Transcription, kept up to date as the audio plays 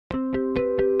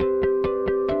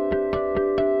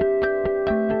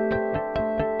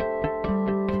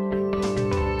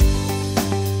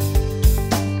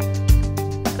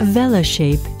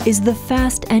VelaShape is the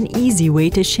fast and easy way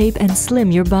to shape and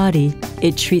slim your body.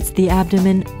 It treats the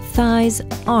abdomen, thighs,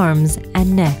 arms,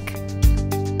 and neck.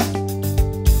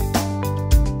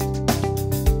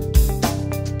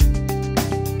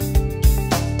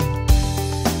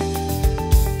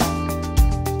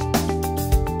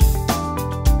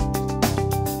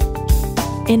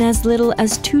 In as little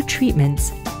as 2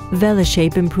 treatments,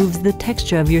 VelaShape improves the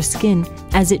texture of your skin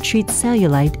as it treats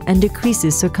cellulite and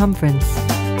decreases circumference.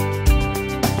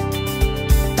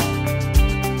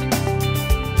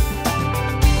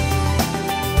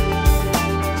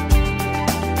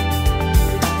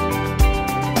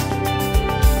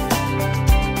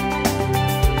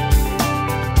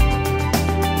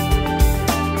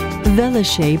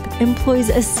 VelaShape employs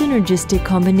a synergistic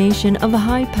combination of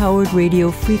high-powered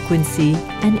radio frequency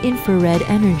and infrared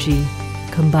energy,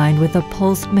 combined with a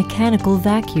pulsed mechanical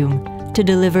vacuum to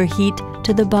deliver heat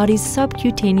to the body's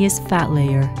subcutaneous fat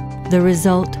layer. The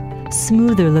result: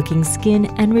 smoother-looking skin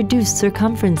and reduced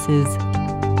circumferences.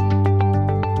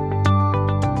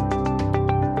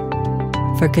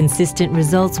 For consistent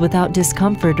results without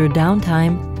discomfort or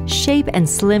downtime, shape and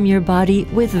slim your body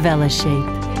with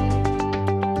VelaShape.